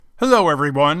Hello,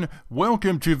 everyone.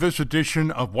 Welcome to this edition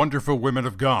of Wonderful Women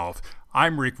of Golf.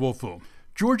 I'm Rick Wolfel.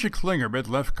 Georgia Clingerman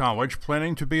left college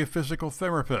planning to be a physical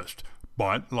therapist,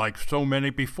 but like so many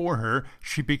before her,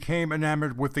 she became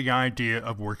enamored with the idea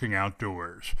of working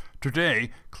outdoors.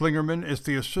 Today, Clingerman is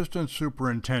the assistant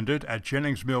superintendent at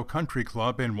Jennings Mill Country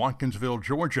Club in Watkinsville,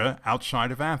 Georgia,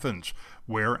 outside of Athens,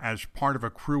 where, as part of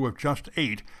a crew of just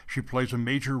 8, she plays a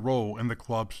major role in the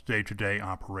club's day-to-day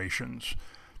operations.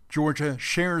 Georgia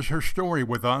shares her story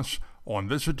with us on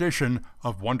this edition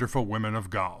of Wonderful Women of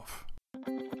Golf.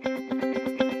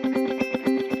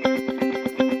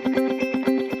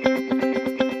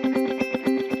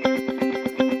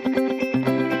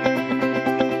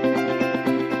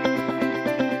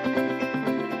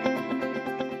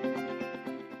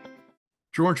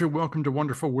 Georgia, welcome to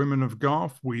Wonderful Women of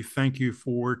Golf. We thank you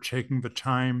for taking the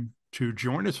time to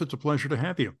join us. It's a pleasure to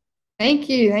have you. Thank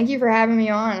you. Thank you for having me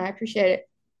on. I appreciate it.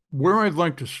 Where I'd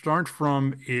like to start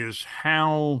from is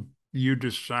how you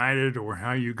decided or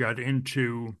how you got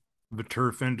into the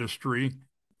turf industry.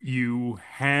 You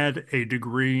had a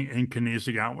degree in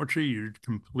kinesiology. You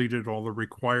completed all the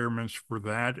requirements for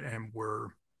that and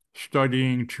were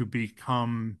studying to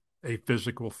become a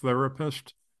physical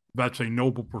therapist. That's a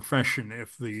noble profession.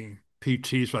 If the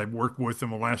PTs I've worked with in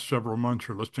the last several months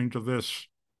are listening to this,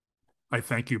 I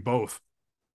thank you both.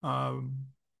 But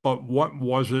what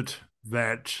was it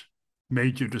that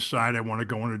made you decide I want to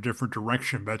go in a different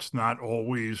direction? That's not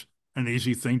always an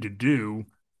easy thing to do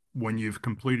when you've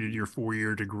completed your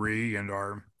 4-year degree and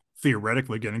are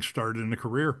theoretically getting started in a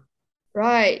career.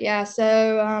 Right. Yeah.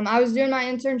 So I was doing my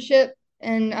internship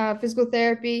in physical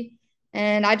therapy,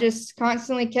 and I just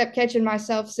constantly kept catching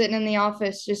myself sitting in the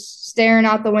office, just staring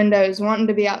out the windows, wanting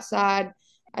to be outside.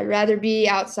 I'd rather be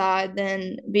outside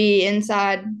than be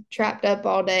inside, trapped up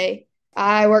all day.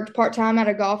 I worked part-time at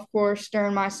a golf course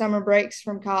during my summer breaks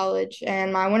from college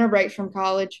and my winter breaks from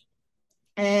college,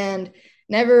 and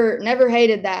never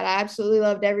hated that. I absolutely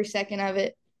loved every second of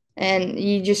it, and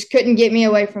you just couldn't get me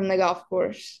away from the golf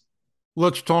course.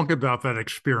 Let's talk about that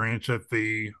experience at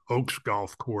the Oaks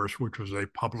Golf Course, which was a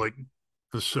public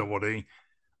facility.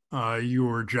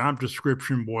 Your job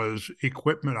description was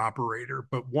equipment operator,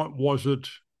 but what was it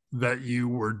that you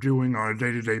were doing on a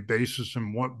day-to-day basis,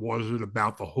 and what was it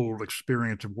about the whole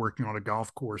experience of working on a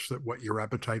golf course that whet your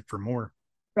appetite for more?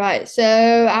 Right. So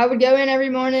I would go in every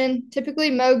morning, typically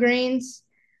mow greens,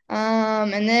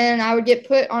 and then I would get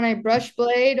put on a brush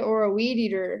blade or a weed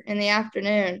eater in the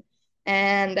afternoon.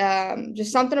 And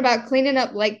just something about cleaning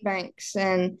up lake banks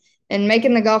and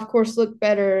making the golf course look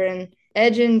better and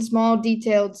edging small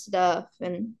detailed stuff.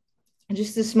 And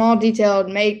just the small detailed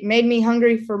made me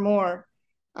hungry for more.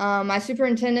 My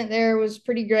superintendent there was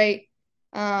pretty great.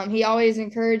 He always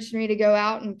encouraged me to go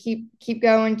out and keep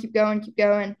going, keep going, keep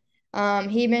going.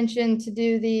 He mentioned to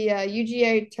do the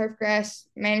UGA Turfgrass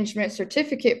Management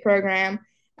Certificate program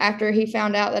after he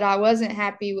found out that I wasn't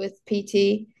happy with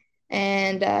PT.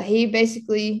 And he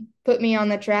basically put me on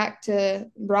the track to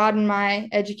broaden my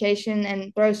education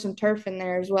and throw some turf in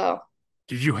there as well.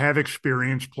 Did you have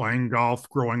experience playing golf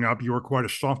growing up? You were quite a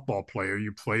softball player.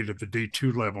 You played at the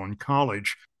D2 level in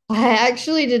college. I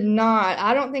actually did not.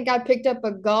 I don't think I picked up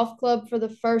a golf club for the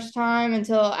first time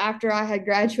until after I had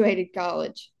graduated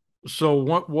college. So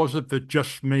what was it that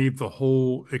just made the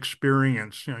whole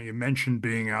experience? You mentioned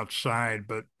being outside,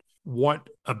 but what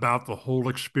about the whole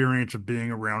experience of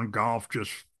being around golf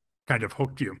just kind of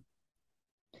hooked you?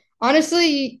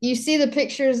 Honestly, you see the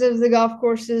pictures of the golf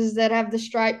courses that have the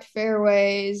striped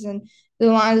fairways and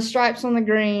the stripes on the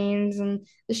greens and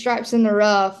the stripes in the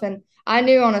rough. And I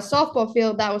knew on a softball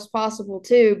field that was possible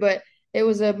too, but it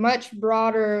was a much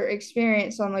broader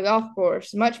experience on the golf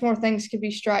course. Much more things could be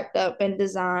striped up and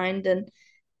designed, and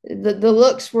the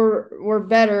looks were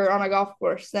better on a golf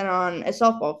course than on a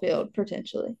softball field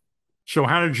potentially. So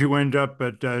how did you end up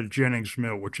at Jennings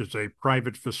Mill, which is a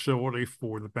private facility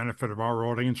for the benefit of our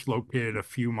audience, located a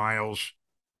few miles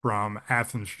from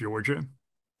Athens, Georgia?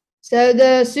 So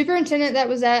the superintendent that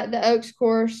was at the Oaks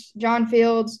course, John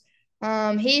Fields,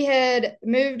 he had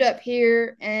moved up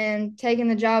here and taken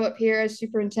the job up here as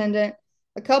superintendent.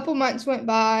 A couple months went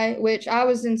by, which I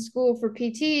was in school for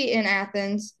PT in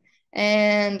Athens,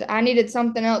 and I needed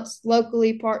something else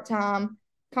locally part time.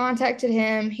 Contacted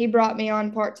him, he brought me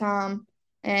on part time,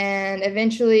 and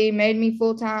eventually made me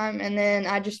full time. And then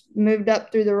I just moved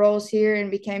up through the roles here and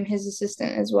became his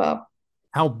assistant as well.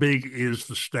 How big is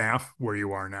the staff where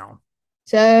you are now,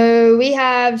 So we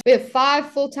have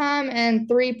 5 full-time and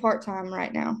 3 part-time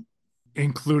right now,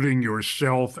 including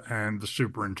yourself and the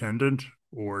superintendent,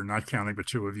 or not counting the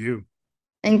two of you?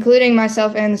 including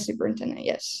myself and the superintendent.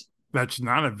 Yes. That's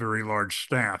not a very large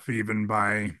staff, even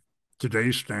by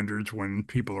today's standards, when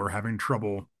people are having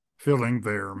trouble filling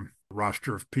their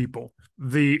roster of people.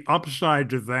 The upside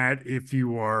to that, if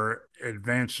you are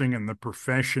advancing in the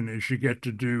profession, is you get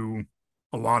to do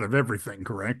a lot of everything,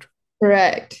 correct?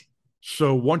 Correct.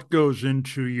 So, what goes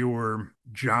into your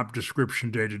job description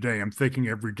day to day? I'm thinking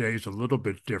every day is a little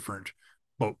bit different,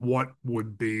 but what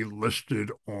would be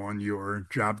listed on your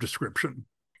job description?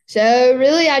 So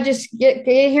really, I just get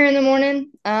here in the morning,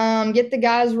 get the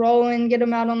guys rolling, get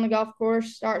them out on the golf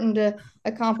course, starting to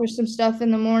accomplish some stuff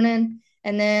in the morning,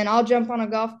 and then I'll jump on a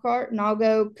golf cart and I'll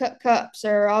go cut cups,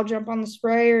 or I'll jump on the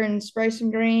sprayer and spray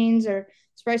some greens or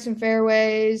spray some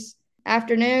fairways.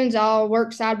 Afternoons, I'll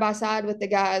work side by side with the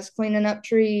guys, cleaning up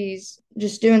trees,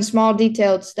 just doing small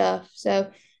detailed stuff. So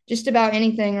just about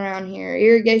anything around here,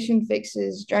 irrigation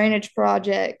fixes, drainage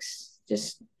projects,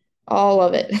 just all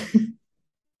of it.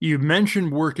 You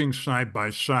mentioned working side by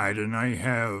side, and I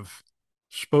have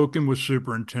spoken with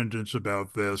superintendents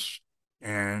about this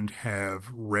and have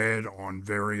read on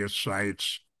various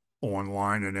sites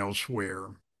online and elsewhere,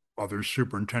 other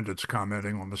superintendents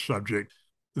commenting on the subject,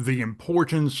 the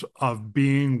importance of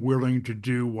being willing to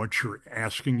do what you're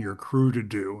asking your crew to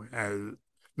do as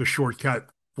the shortcut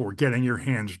for getting your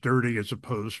hands dirty as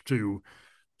opposed to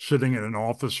sitting in an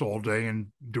office all day and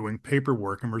doing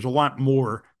paperwork. And there's a lot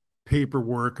more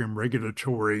paperwork and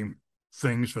regulatory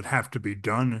things that have to be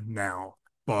done now.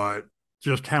 But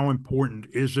just how important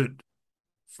is it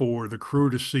for the crew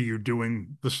to see you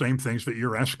doing the same things that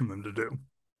you're asking them to do?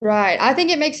 Right. I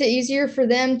think it makes it easier for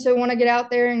them to want to get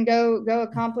out there and go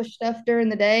accomplish stuff during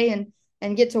the day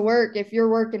and get to work if you're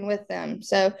working with them.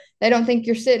 So they don't think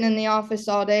you're sitting in the office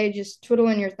all day just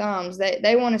twiddling your thumbs.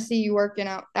 They want to see you working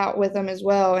out with them as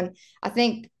well. And I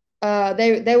think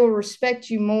they will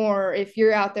respect you more if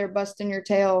you're out there busting your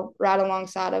tail right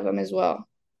alongside of them as well.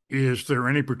 Is there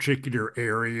any particular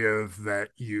area that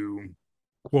you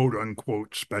quote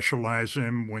unquote specialize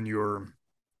in when you're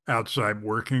outside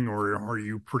working, or are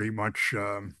you pretty much,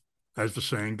 as the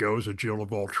saying goes, a Jill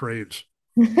of all trades?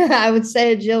 I would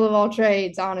say a Jill of all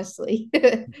trades, honestly.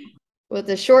 With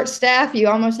a short staff, you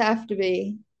almost have to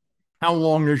be. How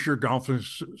long is your golf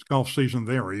season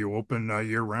there? Are you open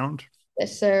year round?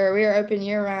 Yes, sir. We are open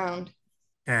year round.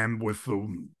 And with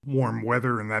the warm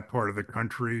weather in that part of the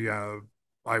country,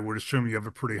 I would assume you have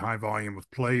a pretty high volume of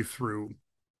play through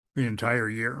the entire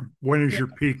year. When is Yeah. your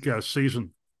peak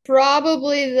season?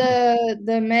 Probably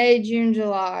the May, June,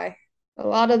 July. A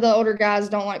lot of the older guys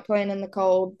don't like playing in the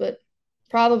cold, but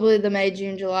probably the May,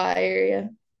 June, July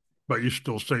area. But you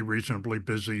still stay reasonably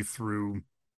busy through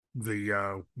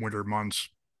the winter months.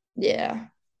 Yeah.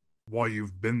 While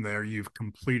you've been there, you've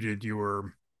completed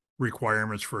your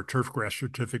requirements for a turfgrass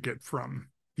certificate from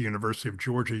the University of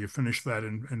Georgia. You finished that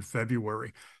in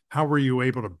February. How were you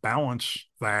able to balance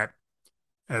that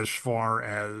as far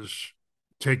as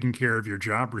taking care of your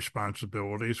job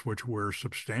responsibilities, which were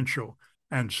substantial,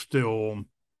 and still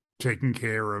taking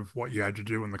care of what you had to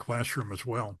do in the classroom as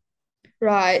well?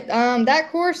 Right.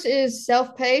 That course is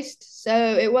self-paced,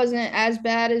 so it wasn't as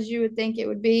bad as you would think it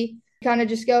would be. Kind of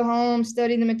just go home,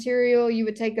 study the material. You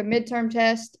would take a midterm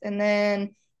test, and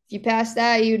then if you pass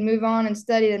that, you would move on and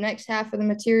study the next half of the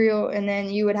material, and then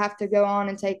you would have to go on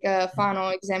and take a final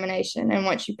examination. And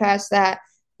once you pass that,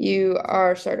 you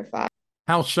are certified.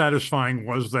 How satisfying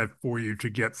was that for you to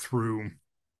get through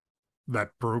that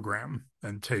program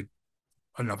and take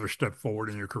another step forward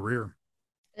in your career?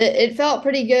 It felt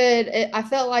pretty good. I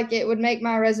felt like it would make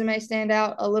my resume stand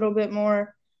out a little bit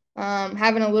more.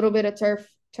 Having a little bit of turf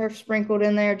sprinkled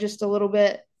in there, just a little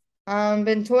bit.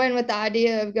 Been toying with the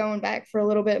idea of going back for a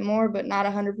little bit more, but not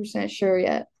 100% sure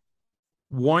yet.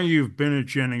 While you've been at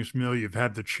Jennings Mill, you've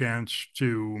had the chance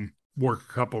to work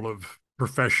a couple of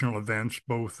professional events,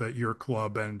 both at your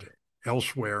club and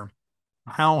elsewhere.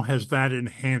 How has that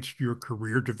enhanced your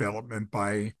career development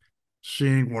by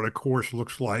seeing what a course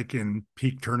looks like in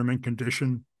peak tournament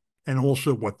condition and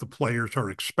also what the players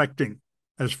are expecting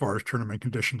as far as tournament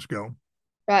conditions go?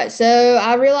 Right. So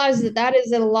I realized that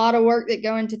is a lot of work that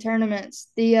go into tournaments.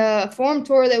 The forum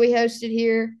tour that we hosted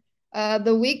here,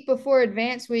 the week before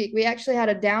advance week, we actually had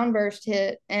a downburst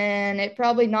hit, and it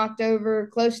probably knocked over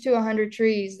close to 100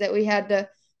 trees that we had to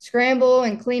scramble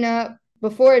and clean up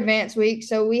before advance week.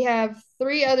 So we have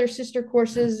three other sister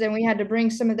courses, and we had to bring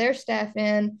some of their staff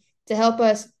in to help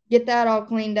us get that all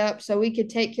cleaned up so we could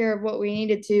take care of what we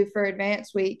needed to for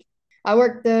advance week. I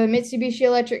worked the Mitsubishi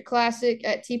Electric Classic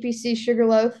at TPC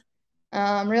Sugarloaf.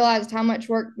 Realized how much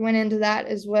work went into that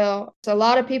as well. So a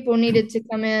lot of people needed to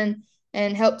come in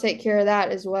and help take care of that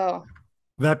as well.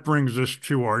 That brings us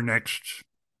to our next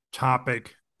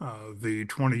topic. the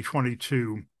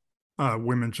 2022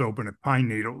 Women's Open at Pine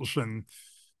Needles. And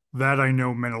that I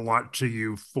know meant a lot to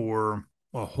you for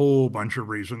a whole bunch of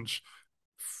reasons.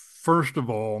 First of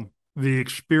all, the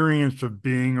experience of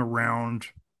being around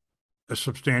a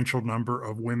substantial number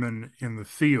of women in the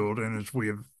field. And as we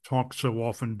have talked so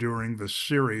often during this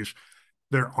series,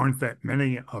 there aren't that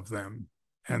many of them.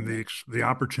 And the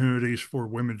opportunities for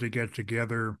women to get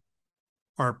together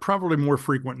are probably more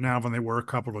frequent now than they were a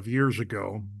couple of years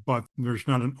ago, but there's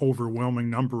not an overwhelming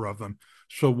number of them.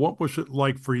 So, what was it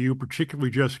like for you,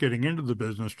 particularly just getting into the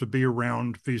business, to be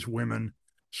around these women,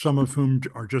 some of whom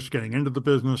are just getting into the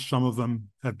business, some of them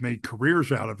have made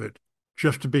careers out of it,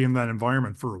 just to be in that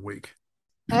environment for a week?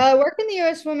 Working the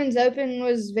U.S. Women's Open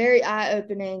was very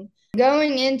eye-opening.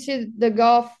 Going into the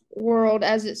golf world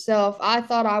as itself, I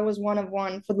thought I was one of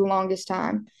one for the longest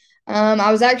time.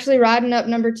 I was actually riding up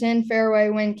number 10 fairway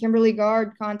when Kimberly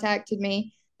Gard contacted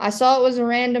me. I saw it was a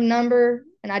random number,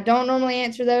 and I don't normally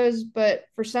answer those, but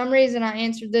for some reason I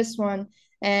answered this one,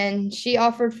 and she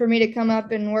offered for me to come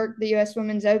up and work the U.S.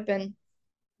 Women's Open.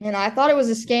 And I thought it was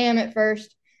a scam at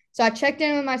first. So I checked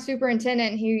in with my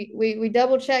superintendent. And we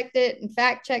double checked it and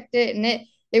fact checked it, and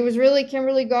it was really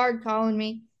Kimberly Gard calling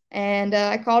me. And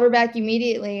I called her back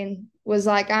immediately and was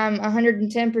like, I'm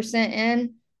 110%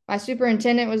 in. My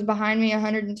superintendent was behind me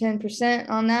 110%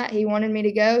 on that. He wanted me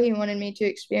to go. He wanted me to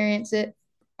experience it.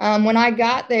 When I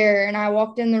got there and I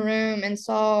walked in the room and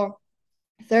saw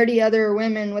 30 other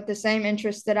women with the same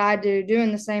interests that I do,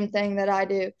 doing the same thing that I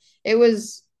do. It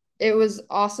was it was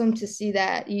awesome to see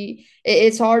that.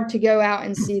 It's hard to go out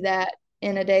and see that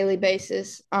in a daily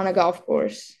basis on a golf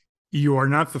course. You are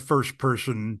not the first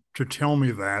person to tell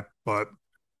me that, but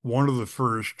one of the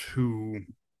first who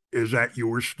is at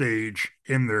your stage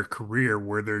in their career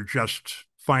where they're just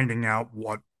finding out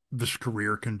what this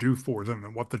career can do for them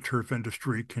and what the turf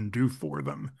industry can do for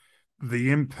them. The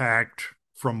impact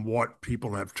from what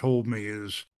people have told me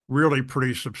is really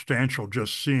pretty substantial,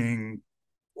 just seeing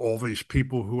all these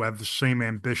people who have the same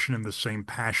ambition and the same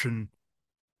passion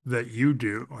that you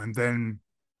do, and then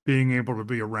being able to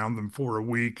be around them for a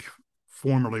week,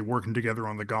 formally working together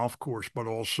on the golf course, but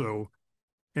also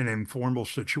in informal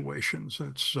situations.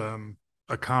 It's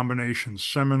a combination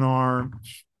seminar,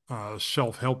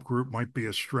 self-help group might be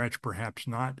a stretch, perhaps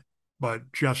not,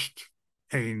 but just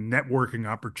a networking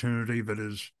opportunity that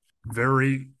is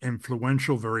very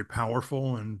influential, very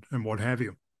powerful, and what have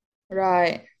you.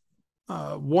 Right.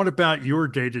 What about your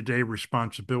day-to-day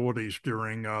responsibilities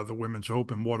during the Women's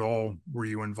Open? What all were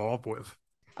you involved with?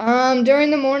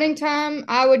 During the morning time,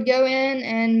 I would go in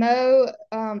and mow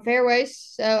fairways.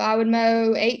 So I would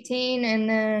mow 18 and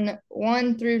then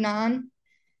 1 through 9.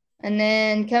 And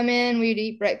then come in, we'd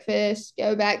eat breakfast,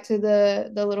 go back to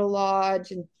the little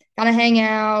lodge and kind of hang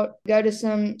out, go to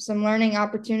some learning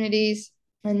opportunities.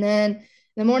 And then in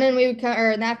the morning we would come,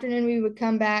 or in the afternoon we would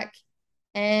come back.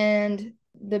 And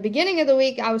the beginning of the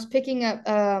week, I was picking up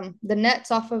the nets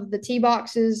off of the tee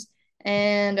boxes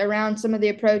and around some of the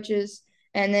approaches.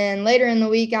 And then later in the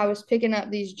week, I was picking up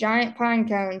these giant pine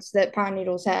cones that Pine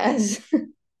Needles has.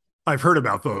 I've heard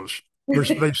about those.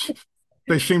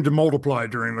 They seem to multiply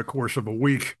during the course of a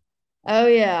week. Oh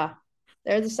yeah,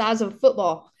 they're the size of a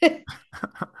football.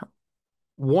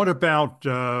 What about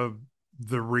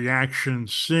the reaction,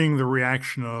 seeing the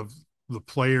reaction of the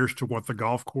players to what the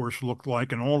golf course looked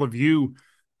like, and all of you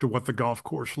to what the golf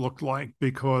course looked like?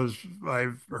 Because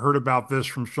I've heard about this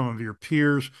from some of your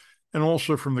peers and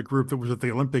also from the group that was at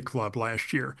the Olympic Club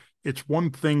last year. It's one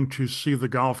thing to see the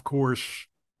golf course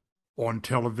on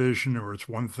television, or it's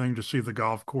one thing to see the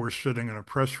golf course sitting in a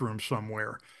press room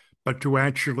somewhere, but to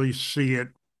actually see it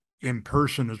in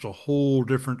person is a whole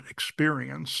different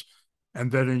experience.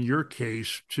 And then in your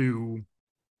case, to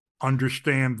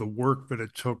understand the work that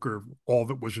it took or all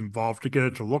that was involved to get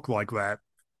it to look like that,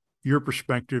 your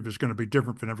perspective is going to be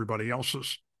different than everybody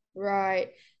else's.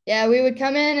 Right. Yeah, we would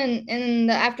come in and in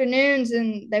the afternoons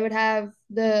and they would have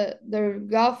the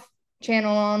golf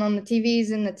channel on the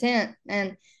TVs in the tent.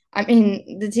 And I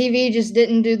mean, the TV just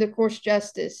didn't do the course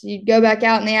justice. You'd go back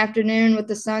out in the afternoon with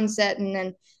the sun setting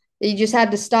and you just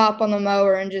had to stop on the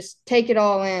mower and just take it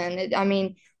all in. I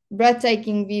mean,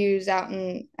 breathtaking views out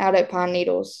at Pine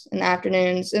Needles in the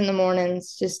afternoons, in the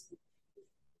mornings. Just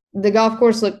the golf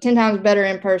course looked 10 times better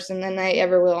in person than they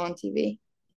ever will on TV.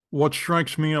 What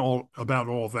strikes me about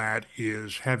all that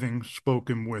is having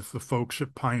spoken with the folks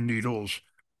at Pine Needles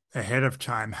ahead of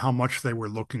time, how much they were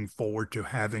looking forward to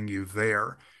having you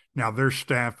there. Now, their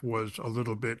staff was a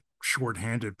little bit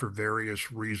shorthanded for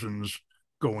various reasons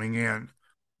going in,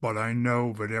 but I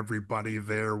know that everybody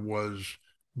there was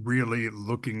really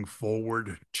looking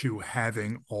forward to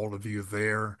having all of you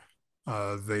there.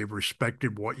 They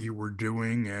respected what you were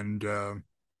doing and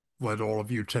let all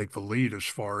of you take the lead as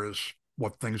far as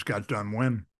what things got done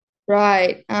when.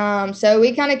 Right. So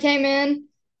we kind of came in.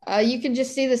 You could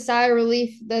just see the sigh of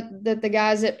relief that the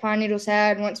guys at Pine Needles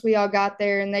had once we all got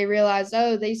there and they realized,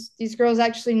 oh, these girls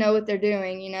actually know what they're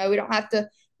doing. We don't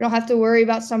have to worry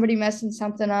about somebody messing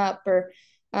something up. Or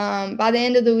by the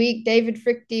end of the week, David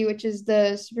Frichty, which is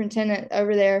the superintendent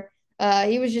over there,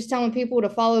 he was just telling people to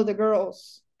follow the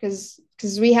girls because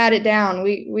we had it down.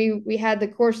 We had the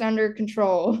course under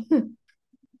control.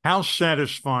 How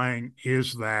satisfying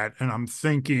is that? And I'm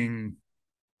thinking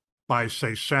by,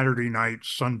 say, Saturday night,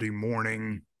 Sunday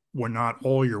morning, when not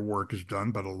all your work is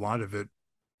done, but a lot of it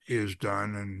is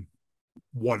done, and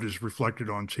what is reflected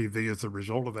on TV is the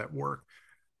result of that work.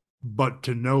 But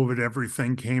to know that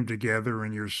everything came together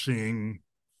and you're seeing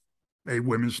a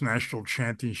women's national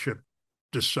championship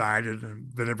decided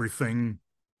and that everything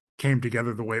came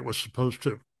together the way it was supposed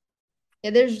to. Yeah,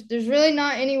 there's really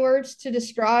not any words to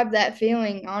describe that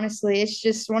feeling, honestly. It's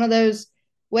just one of those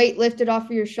weight lifted off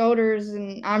of your shoulders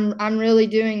and I'm really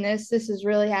doing this. This is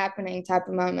really happening type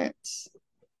of moments.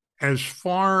 As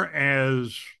far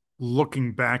as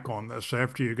looking back on this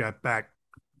after you got back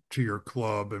to your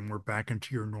club and we're back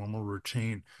into your normal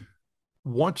routine,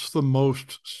 what's the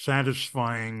most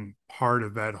satisfying part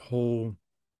of that whole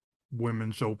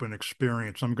women's open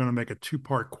experience? I'm going to make a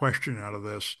two-part question out of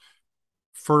this.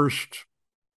 First,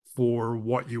 for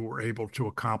what you were able to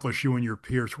accomplish, you and your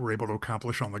peers were able to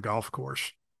accomplish on the golf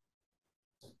course.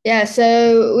 Yeah,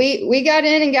 so we got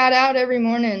in and got out every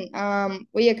morning.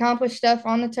 We accomplished stuff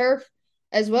on the turf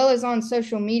as well as on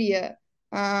social media.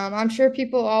 I'm sure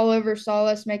people all over saw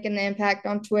us making the impact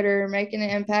on Twitter, making an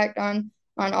impact on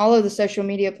all of the social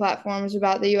media platforms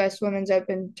about the U.S. Women's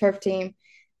Open turf team.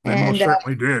 They most And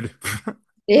certainly did.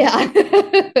 yeah.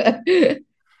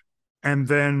 And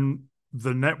then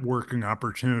the networking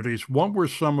opportunities. What were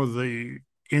some of the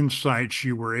insights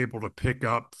you were able to pick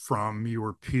up from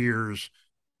your peers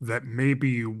that maybe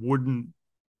you wouldn't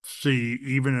see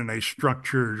even in a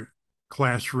structured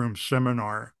classroom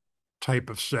seminar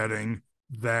type of setting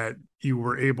that you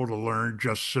were able to learn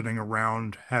just sitting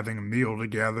around having a meal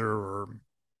together or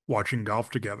watching golf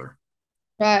together?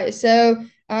 Right. So,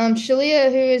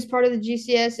 Shalia, who is part of the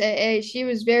GCSAA, she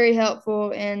was very helpful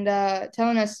in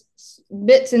telling us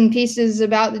bits and pieces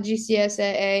about the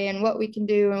GCSAA and what we can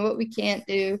do and what we can't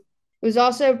do. It was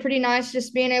also pretty nice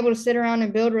just being able to sit around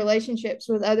and build relationships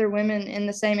with other women in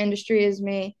the same industry as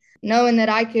me, knowing that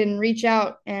I can reach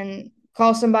out and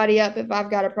call somebody up if I've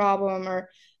got a problem or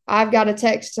I've got to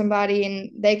text somebody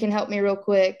and they can help me real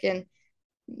quick. And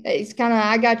it's kind of,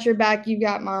 I got your back, you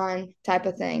got mine type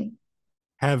of thing.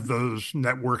 Have those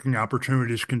networking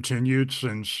opportunities continued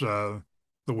since the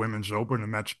Women's Open?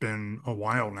 And that's been a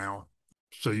while now.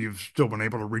 So you've still been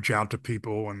able to reach out to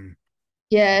people and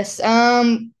Yes.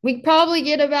 We probably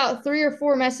get about 3 or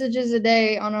 4 messages a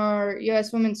day on our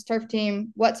U.S. Women's Turf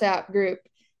Team WhatsApp group.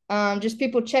 Just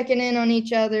people checking in on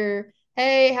each other.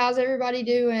 Hey, how's everybody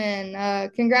doing?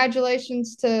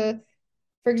 Congratulations to,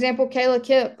 for example, Kayla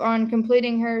Kipp on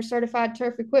completing her certified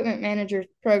turf equipment manager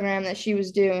program that she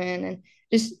was doing, and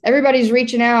just everybody's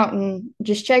reaching out and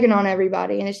just checking on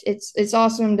everybody, and it's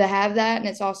awesome to have that, and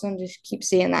it's awesome to keep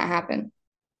seeing that happen.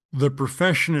 the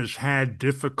profession has had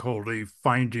difficulty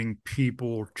finding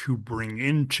people to bring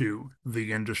into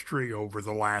the industry over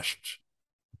the last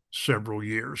several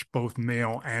years, both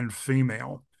male and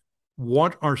female.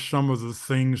 What are some of the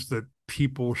things that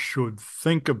people should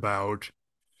think about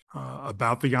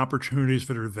the opportunities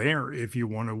that are there if you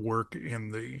want to work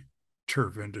in the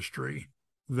turf industry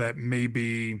that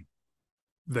maybe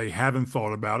they haven't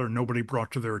thought about or nobody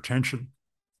brought to their attention?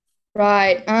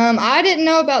 Right. I didn't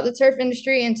know about the turf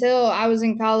industry until I was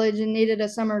in college and needed a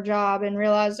summer job and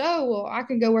realized, oh, well, I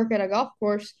can go work at a golf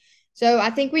course. So I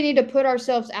think we need to put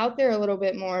ourselves out there a little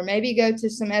bit more. Maybe go to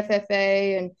some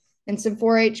FFA and some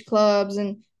 4-H clubs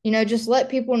and just let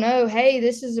people know, hey,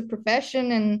 this is a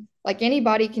profession and like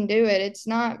anybody can do it. It's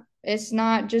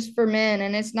not just for men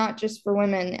and it's not just for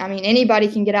women. I mean, anybody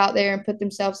can get out there and put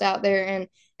themselves out there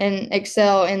and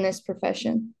excel in this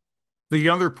profession. The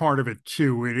other part of it,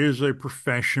 too, it is a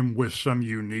profession with some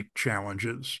unique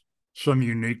challenges, some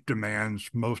unique demands,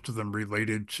 most of them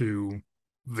related to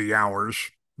the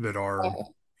hours that are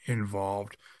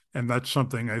involved. And that's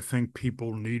something I think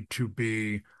people need to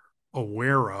be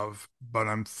aware of. But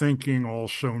I'm thinking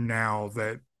also now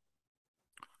that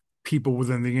people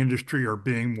within the industry are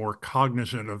being more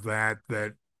cognizant of that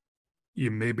you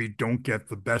maybe don't get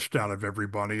the best out of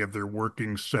everybody if they're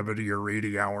working 70 or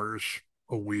 80 hours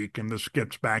a week. And this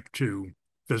gets back to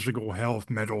physical health,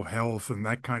 mental health, and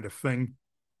that kind of thing.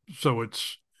 So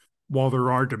while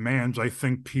there are demands, I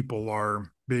think people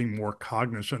are being more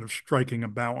cognizant of striking a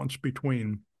balance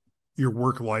between your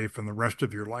work life and the rest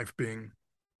of your life being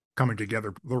coming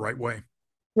together the right way.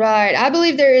 Right. I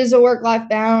believe there is a work-life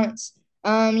balance.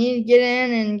 You need to get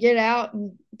in and get out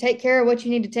and take care of what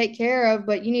you need to take care of,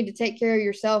 but you need to take care of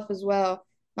yourself as well.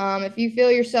 If you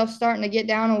feel yourself starting to get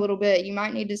down a little bit, you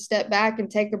might need to step back and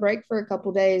take a break for a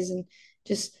couple days and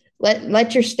just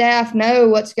let your staff know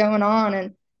what's going on.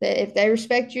 And if they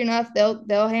respect you enough,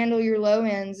 they'll handle your low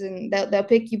ends and they'll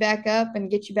pick you back up and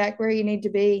get you back where you need to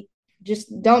be.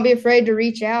 Just don't be afraid to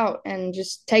reach out and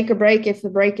just take a break if the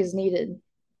break is needed.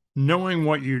 Knowing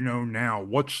what you know now,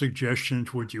 what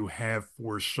suggestions would you have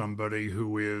for somebody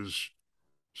who is,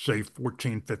 say,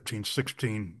 14, 15,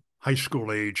 16, high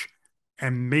school age,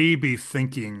 and maybe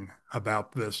thinking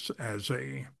about this as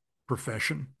a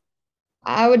profession?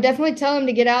 I would definitely tell him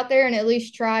to get out there and at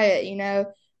least try it.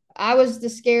 I was the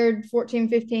scared 14,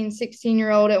 15,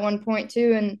 16-year-old at one point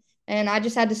too. And I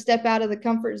just had to step out of the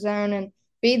comfort zone and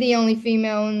be the only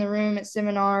female in the room at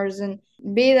seminars and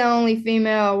be the only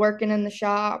female working in the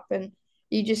shop. And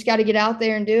you just got to get out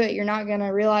there and do it. You're not going to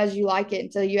realize you like it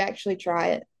until you actually try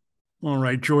it. All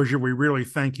right, Georgia, we really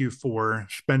thank you for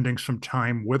spending some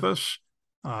time with us.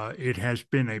 It has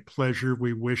been a pleasure.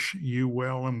 We wish you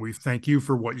well, and we thank you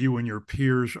for what you and your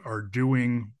peers are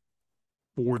doing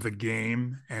for the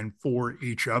game and for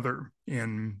each other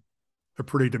in a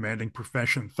pretty demanding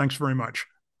profession. Thanks very much.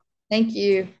 Thank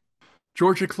you.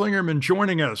 Georgia Clingerman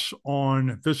joining us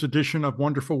on this edition of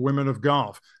Wonderful Women of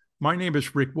Golf. My name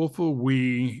is Rick Wolfel.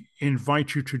 We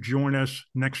invite you to join us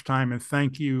next time, and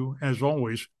thank you, as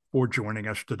always, for joining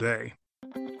us today.